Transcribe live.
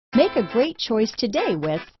Make a great choice today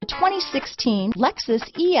with the 2016 Lexus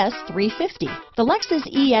ES 350. The Lexus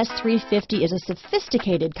ES 350 is a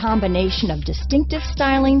sophisticated combination of distinctive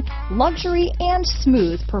styling, luxury, and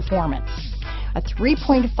smooth performance. A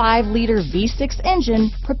 3.5-liter V6 engine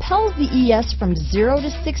propels the ES from 0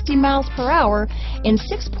 to 60 miles per hour in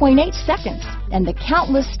 6.8 seconds, and the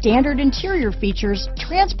countless standard interior features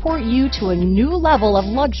transport you to a new level of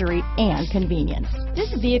luxury and convenience.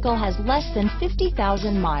 This vehicle has less than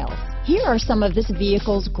 50,000 miles. Here are some of this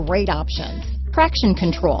vehicle's great options: traction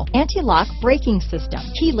control, anti-lock braking system,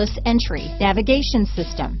 keyless entry, navigation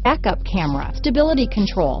system, backup camera, stability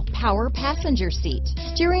control, power passenger seat,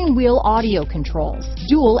 steering wheel audio controls,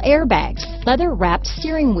 dual airbags, leather-wrapped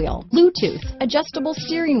steering wheel, Bluetooth, adjustable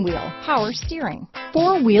steering wheel, power steering,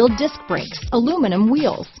 four-wheel disc brakes, aluminum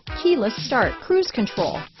wheels, keyless start, cruise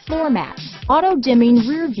control, floor mats, auto-dimming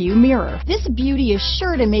rear view mirror. This beauty is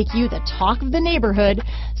sure to make you the talk of the neighborhood,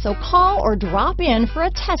 so call or drop in for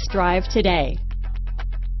a test drive today.